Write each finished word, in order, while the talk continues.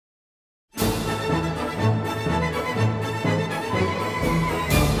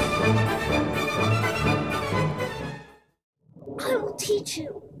teach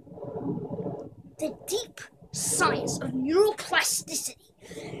you the deep science of neuroplasticity.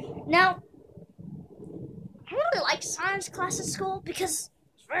 Now, I don't really like science class at school because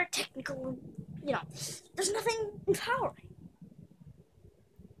it's very technical and, there's nothing empowering.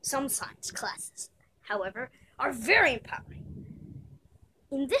 Some science classes, however, are very empowering.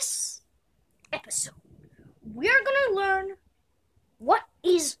 In this episode, we're going to learn what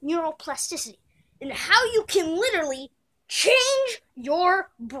is neuroplasticity and how you can literally change your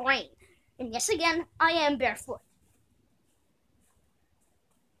brain. And yes, again, I am barefoot.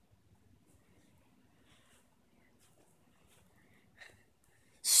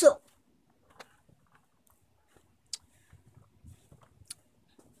 So,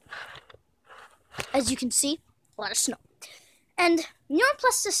 as you can see, a lot of snow. And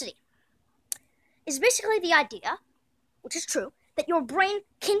neuroplasticity is basically the idea, which is true, that your brain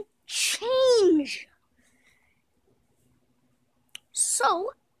can change.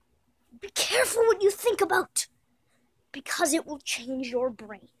 So, be careful what you think about, because it will change your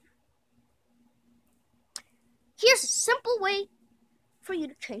brain. Here's a simple way for you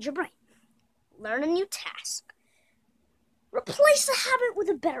to change your brain. Learn a new task. Replace a habit with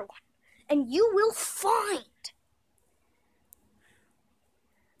a better one, and you will find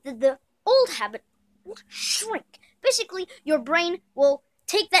that the old habit will shrink. Basically, your brain will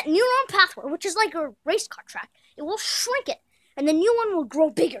take that neuron pathway, which is like a race car track, it will shrink it, and the new one will grow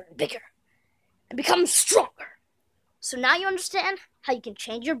bigger and bigger and become stronger. So now you understand how you can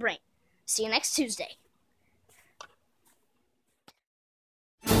change your brain. See you next Tuesday.